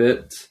stay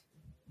fit,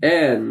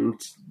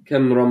 and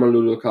can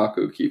Romelu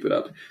Lukaku keep it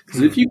up?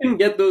 Because if you can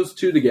get those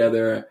two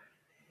together,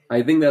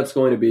 I think that's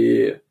going to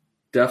be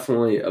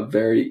definitely a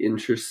very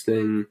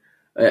interesting,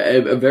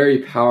 a very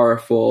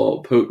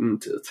powerful,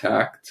 potent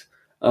attack.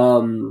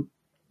 And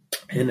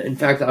in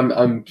fact,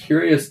 I'm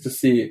curious to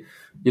see,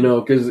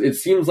 because it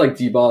seems like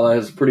Dybala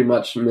has pretty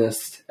much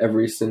missed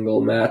every single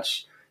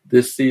match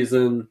this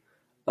season.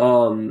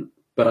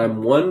 But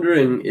I'm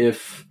wondering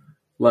if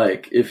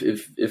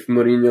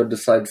Mourinho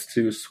decides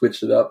to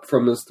switch it up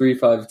from his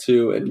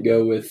 3-5-2 and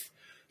go with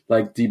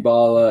like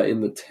Dybala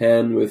in the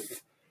 10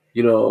 with,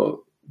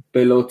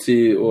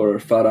 Belotti or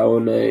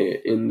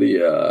Faraone in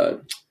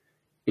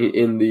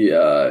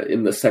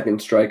the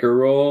second striker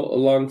role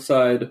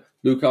alongside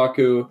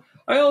Lukaku.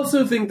 I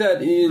also think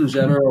that in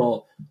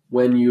general,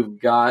 when you've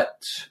got,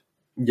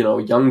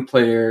 young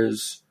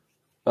players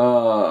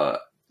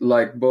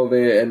like Bove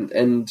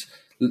and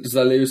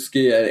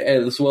Zalewski,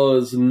 as well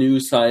as new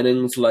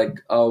signings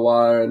like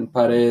Aouar and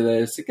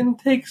Paredes, it can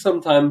definitely take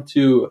some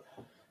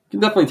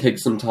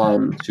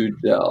time to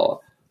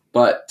gel.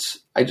 But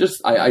I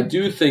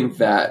do think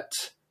that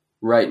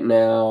right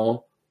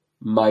now,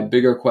 my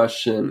bigger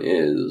question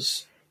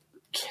is,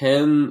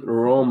 can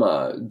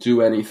Roma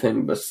do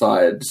anything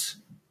besides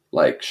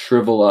like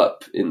shrivel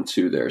up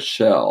into their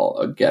shell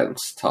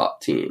against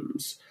top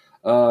teams?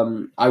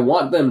 I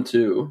want them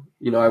to,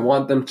 I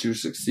want them to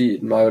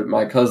succeed.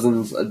 My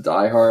cousin's a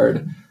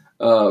diehard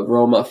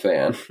Roma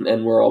fan,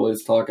 and we're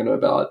always talking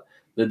about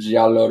the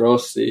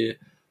Giallorossi.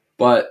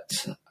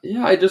 But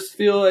yeah, I just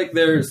feel like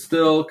they're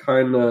still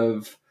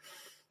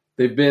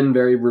they've been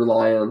very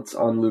reliant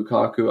on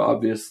Lukaku,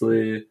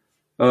 obviously.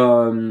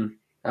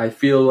 I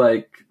feel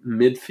like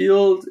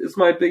midfield is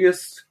my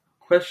biggest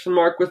question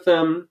mark with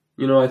them.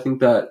 I think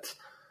that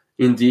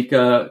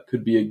Indica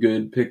could be a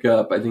good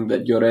pickup. I think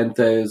that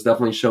Llorente has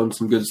definitely shown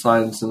some good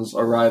signs since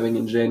arriving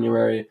in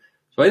January.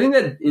 So I think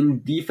that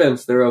in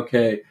defense, they're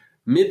okay.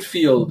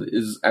 Midfield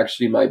is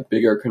actually my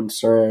bigger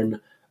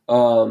concern.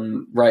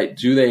 Right,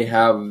 do they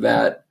have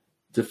that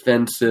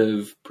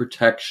defensive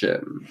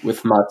protection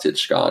with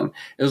Matic gone?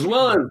 As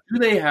well as, do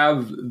they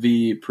have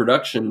the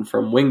production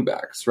from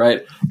wingbacks,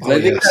 right? I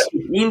think that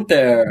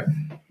Inter,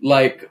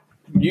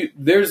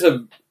 there's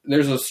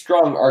a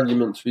strong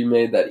argument to be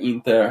made that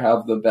Inter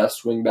have the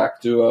best wingback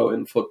duo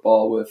in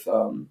football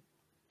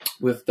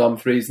with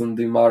Dumfries and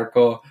Di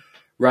Marco,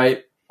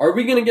 right? Are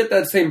we going to get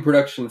that same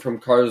production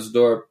from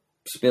Karsdorp,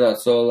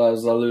 Spinazzola,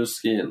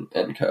 Zalewski,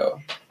 and co?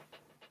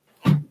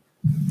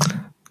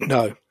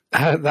 No.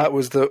 That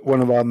was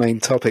one of our main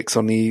topics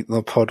on the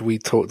pod we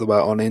talked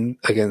about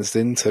against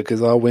Inter,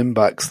 because our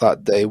wing-backs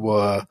that day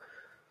on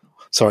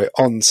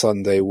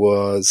Sunday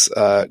was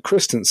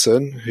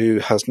Christensen, who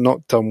has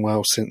not done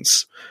well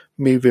since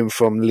moving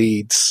from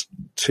Leeds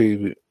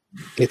to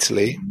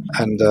Italy,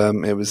 and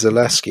it was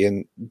Zalewski,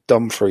 and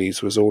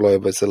Dumfries was all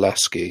over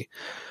Zalewski,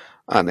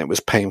 and it was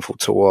painful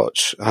to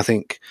watch. I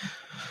think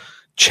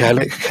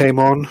Celik came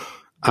on,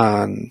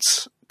 and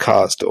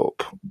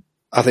Karsdorp.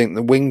 I think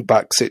the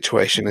wing-back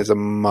situation is a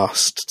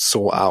must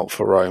sort out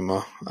for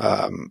Roma.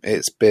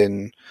 It's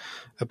been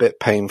a bit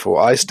painful.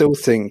 I still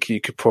think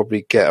you could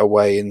probably get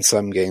away in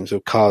some games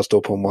with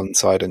Karsdorp on one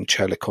side and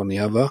Celik on the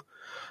other,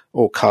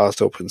 or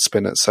Karsdorp and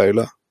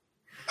Spinazzola.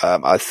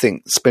 I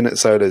think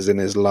Spinazzola's in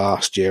his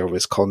last year of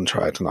his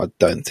contract, and I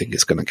don't think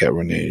it's going to get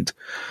renewed,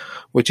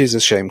 which is a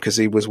shame because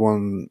he was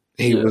was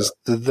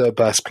the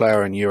best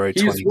player in Euro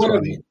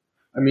 2020.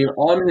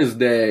 On his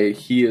day,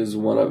 he is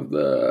one of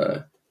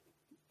the...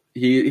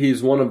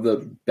 He's one of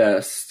the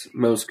best,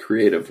 most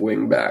creative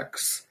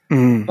wingbacks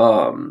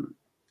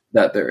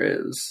that there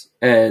is.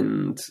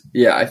 And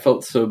yeah, I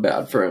felt so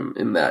bad for him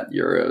in that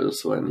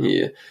Euros when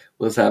he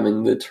was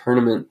having the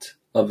tournament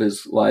of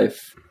his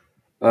life,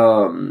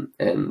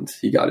 and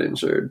he got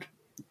injured.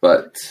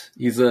 But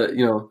he's it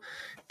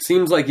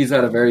seems like he's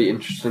had a very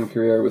interesting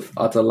career with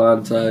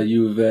Atalanta,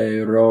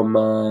 Juve,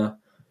 Roma.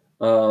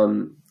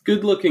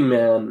 Good-looking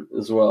man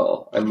as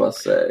well, I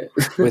must say.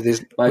 With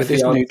his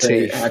new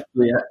teeth.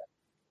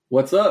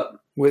 What's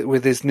up?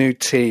 With his new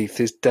teeth,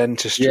 his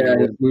dentistry. Yeah,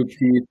 his new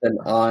teeth and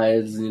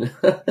eyes.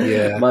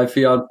 Yeah. My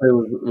fiance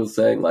was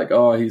saying, like,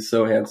 oh, he's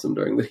so handsome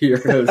during the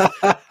Euros.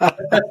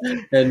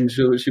 And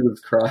she was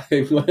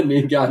crying when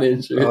he got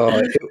injured.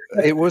 Oh,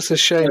 it was a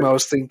shame. I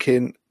was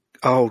thinking,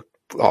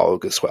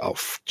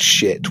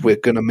 shit, we're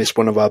going to miss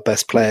one of our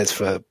best players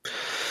for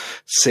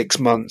 6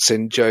 months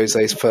in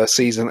Jose's first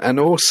season. And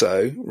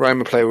also,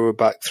 Roma play with a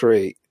back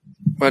three.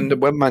 When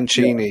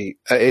Mancini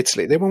at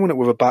Italy, they went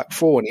with a back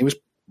four, and he was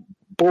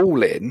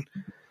balling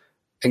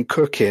in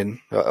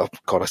cooking. Oh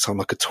God, I sound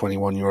like a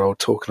 21-year-old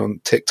talking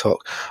on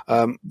TikTok.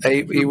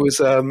 He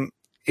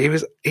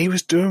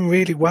was doing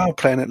really well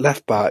playing at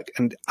left back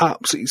and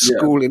absolutely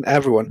schooling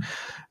everyone.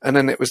 And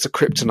then it was the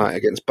kryptonite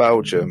against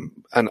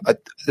Belgium. And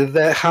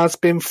there has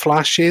been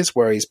flashes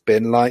where he's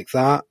been like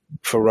that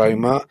for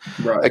Roma.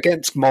 Right.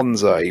 Against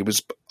Monza, he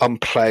was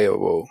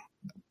unplayable.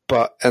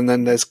 And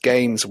then there's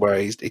games where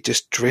he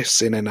just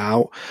drifts in and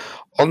out.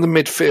 On the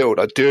midfield,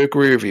 I do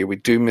agree with you. We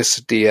do miss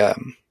a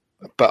DM.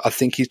 But I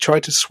think he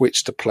tried to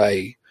switch to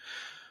play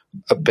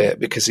a bit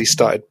because he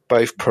started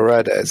both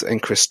Paredes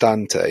and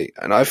Cristante.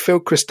 And I feel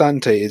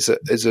Cristante is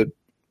a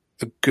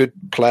good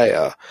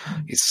player.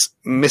 He's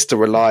Mr.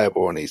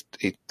 Reliable, and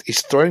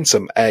he's thrown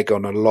some egg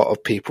on a lot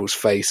of people's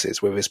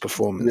faces with his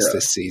performance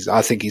this season.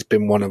 I think he's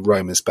been one of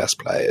Roma's best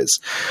players.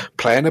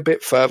 Playing a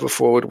bit further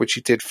forward, which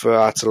he did for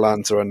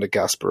Atalanta under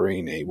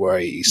Gasperini, where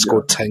he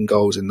scored 10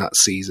 goals in that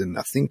season.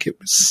 I think it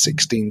was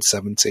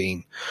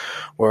 16-17,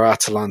 where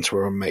Atalanta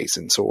were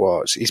amazing to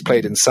watch. He's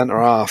played in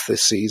centre-half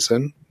this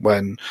season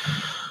when...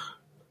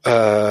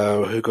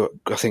 I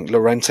think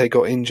Llorente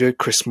got injured.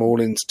 Chris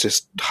Smalling's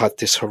just had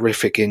this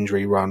horrific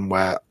injury run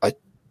where I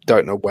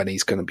don't know when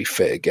he's going to be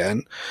fit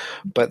again.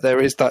 But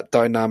there is that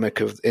dynamic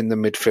in the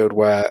midfield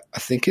where I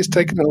think it's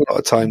taken a lot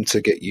of time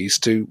to get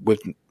used to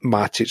with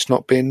Matic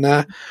not being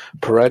there.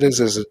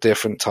 Paredes is a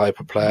different type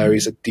of player.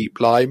 He's a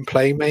deep line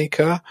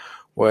playmaker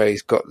where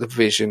he's got the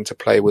vision to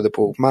play with the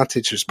ball.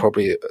 Matic is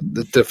probably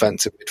the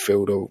defensive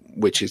midfielder,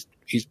 which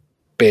he's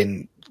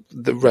been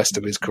the rest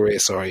of his career,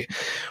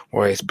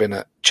 where he's been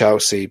at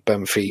Chelsea,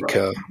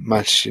 Benfica,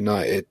 Manchester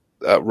United,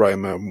 at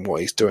Roma, and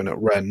what he's doing at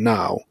Rennes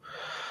now.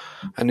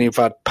 And you've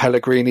had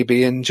Pellegrini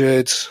be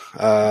injured,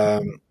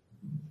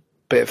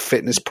 bit of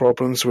fitness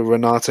problems with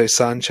Renato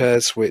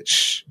Sanchez,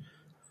 which,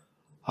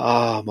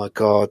 oh my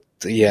God,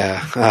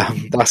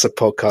 that's a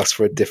podcast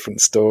for a different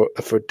story,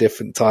 for a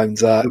different time,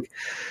 Zach.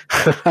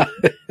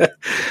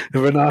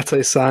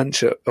 Renato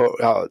Sanchez,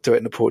 or I'll do it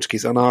in the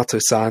Portuguese, Renato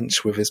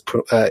Sanchez with his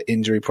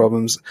injury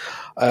problems.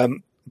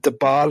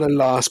 Dybala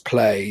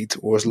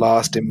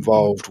last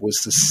involved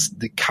was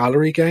the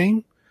Cagliari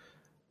game,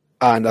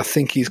 and I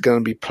think he's going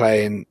to be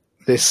playing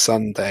this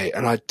Sunday.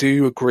 And I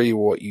do agree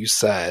with what you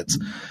said.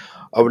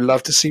 I would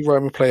love to see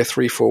Roma play a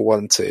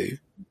 3-4-1-2,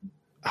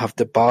 have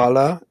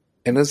Dybala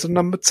in as a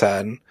number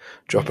 10,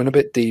 dropping a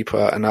bit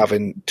deeper and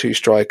having two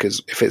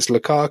strikers. If it's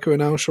Lukaku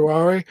and El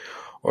Shaarawy,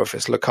 or if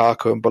it's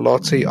Lukaku and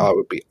Belotti, I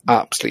would be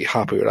absolutely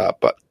happy with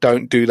that. But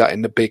don't do that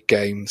in the big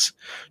games.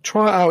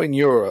 Try it out in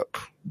Europe.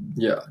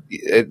 Yeah.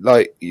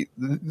 Like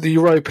the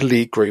Europa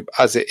League group,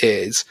 as it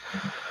is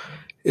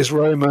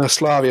Roma,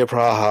 Slavia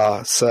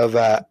Praha,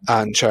 Servette,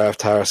 and Sheriff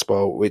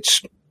Tiraspol,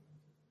 which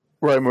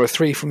Roma are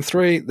 3 from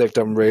 3. They've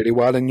done really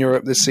well in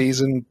Europe this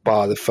season,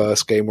 bar the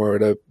first game where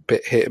it a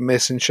bit hit and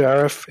miss in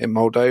Sheriff in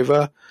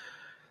Moldova.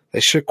 They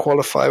should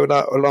qualify with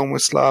that along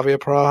with Slavia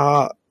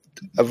Praha.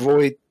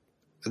 Avoid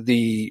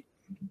the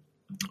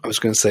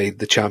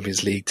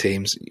Champions League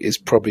teams. Is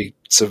probably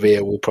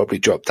Sevilla will probably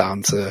drop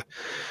down to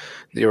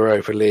the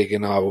Europa League,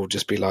 and I will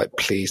just be like,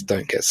 please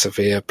don't get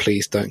Sevilla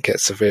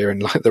in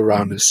like the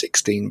round of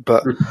 16.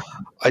 But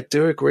I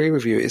do agree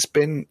with you. It's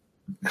been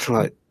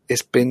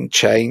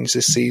changed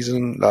this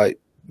season. Like,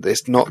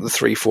 it's not the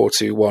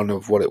 3-4-2-1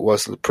 of what it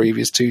was the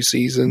previous two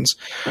seasons.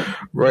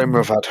 Roma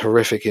have had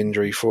horrific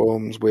injury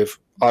forms.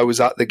 I was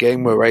at the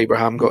game where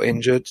Abraham got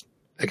injured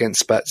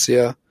against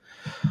Spezia.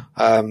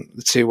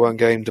 The 2-1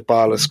 game,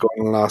 Dybala scored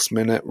in the last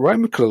minute.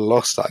 Roma could have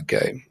lost that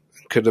game.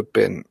 It could have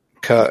been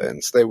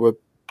curtains. They were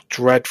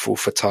dreadful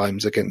for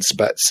times against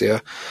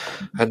Spezia.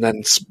 And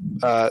then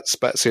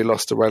Spezia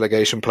lost the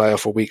relegation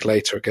playoff a week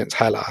later against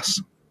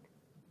Hellas.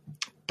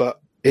 But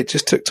it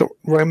just took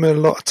Roma a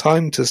lot of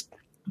time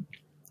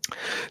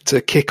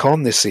to kick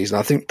on this season.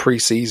 I think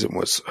pre-season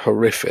was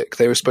horrific.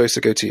 They were supposed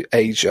to go to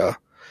Asia,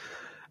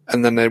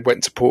 and then they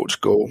went to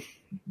Portugal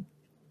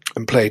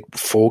and played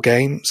 4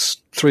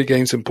 games, 3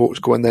 games in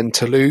Portugal, and then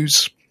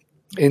Toulouse,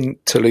 in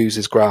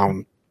Toulouse's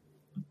ground,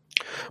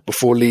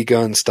 before Ligue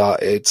 1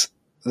 started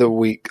the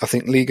week. I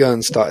think Ligue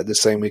 1 started the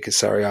same week as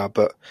Serie A,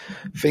 but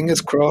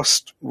fingers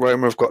crossed,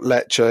 Roma have got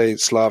Lecce,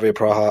 Slavia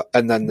Praha,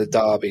 and then the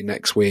derby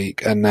next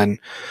week. And then,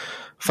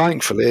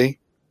 thankfully,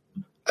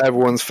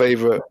 everyone's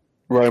favourite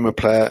Roma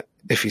player,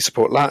 if you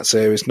support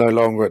Lazio, is no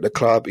longer at the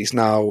club. He's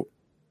now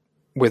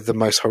with the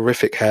most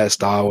horrific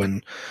hairstyle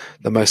and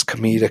the most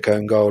comedic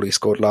own goal he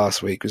scored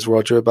last week was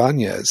Roger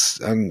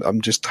Ibanez. And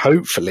I'm just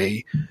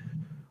hopefully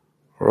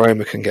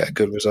Roma can get a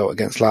good result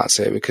against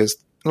Lazio, because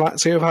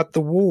Lazio have had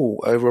the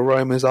wool over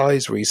Roma's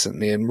eyes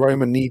recently, and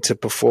Roma need to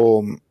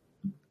perform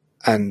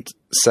and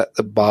set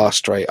the bar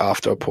straight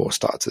after a poor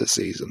start to the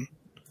season.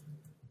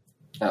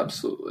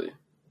 Absolutely.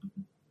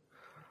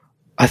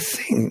 I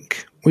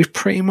think we've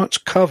pretty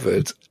much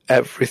covered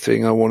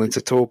everything I wanted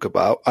to talk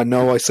about. I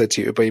know I said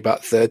to you it would be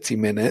about 30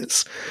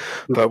 minutes,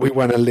 but we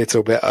went a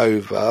little bit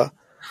over.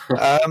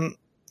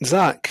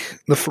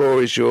 Zach, the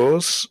floor is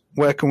yours.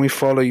 Where can we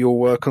follow your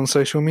work on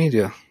social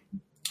media?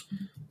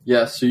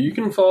 Yeah, so you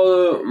can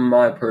follow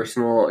my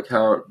personal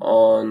account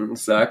on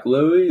Zach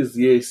Lowy,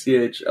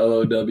 ZACHLOWY.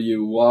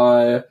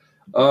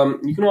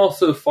 You can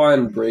also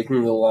find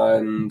Breaking the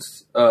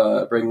Lines'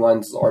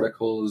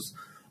 articles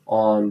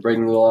on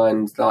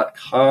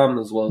breakingthelines.com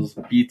as well as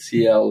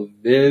BTL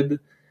Vid.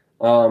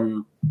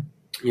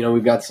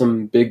 We've got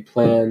some big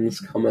plans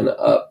coming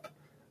up.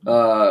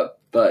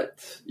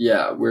 But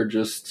yeah, we're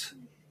just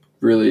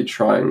really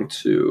trying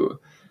to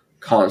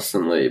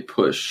constantly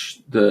push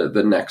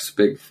the next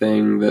big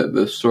thing,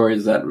 the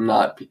stories that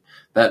not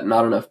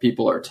enough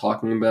people are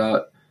talking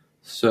about.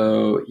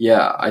 So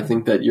yeah, I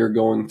think that you're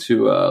going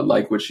to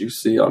like what you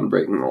see on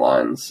Breaking the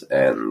Lines,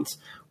 and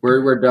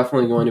we're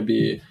definitely going to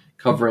be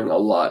covering a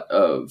lot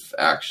of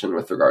action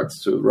with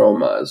regards to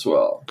Roma as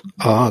well.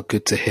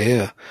 Good to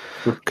hear.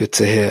 Good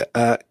to hear.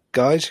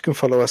 Guys, you can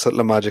follow us at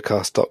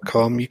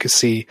lamagicast.com. You can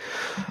see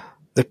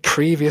the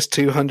previous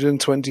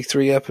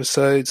 223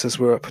 episodes as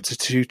we're up to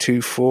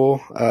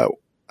 224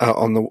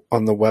 on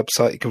the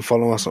website. You can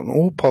follow us on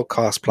all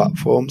podcast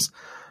platforms,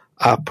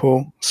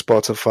 Apple,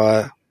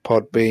 Spotify,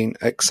 Podbean,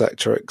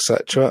 etc.,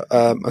 etc.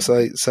 As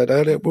I said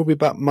earlier, we'll be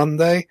back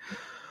Monday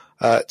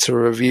to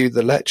review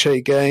the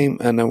Lecce game,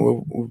 and then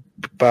we'll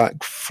be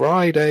back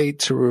Friday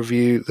to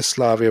review the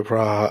Slavia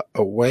Praha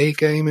away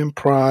game in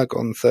Prague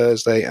on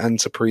Thursday and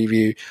to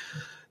preview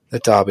the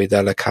Derby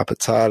della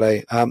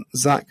Capitale.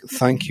 Zach,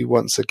 thank you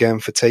once again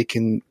for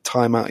taking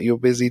time out of your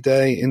busy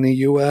day in the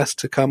US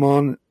to come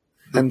on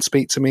and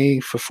speak to me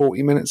for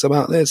 40 minutes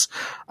about this.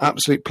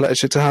 Absolute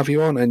pleasure to have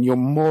you on, and you're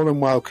more than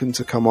welcome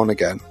to come on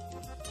again.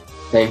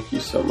 Thank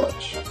you so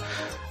much.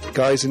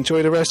 Guys,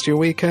 enjoy the rest of your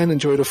weekend,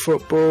 enjoy the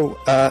football,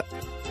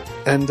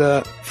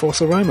 and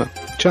Forza Roma.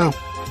 Ciao.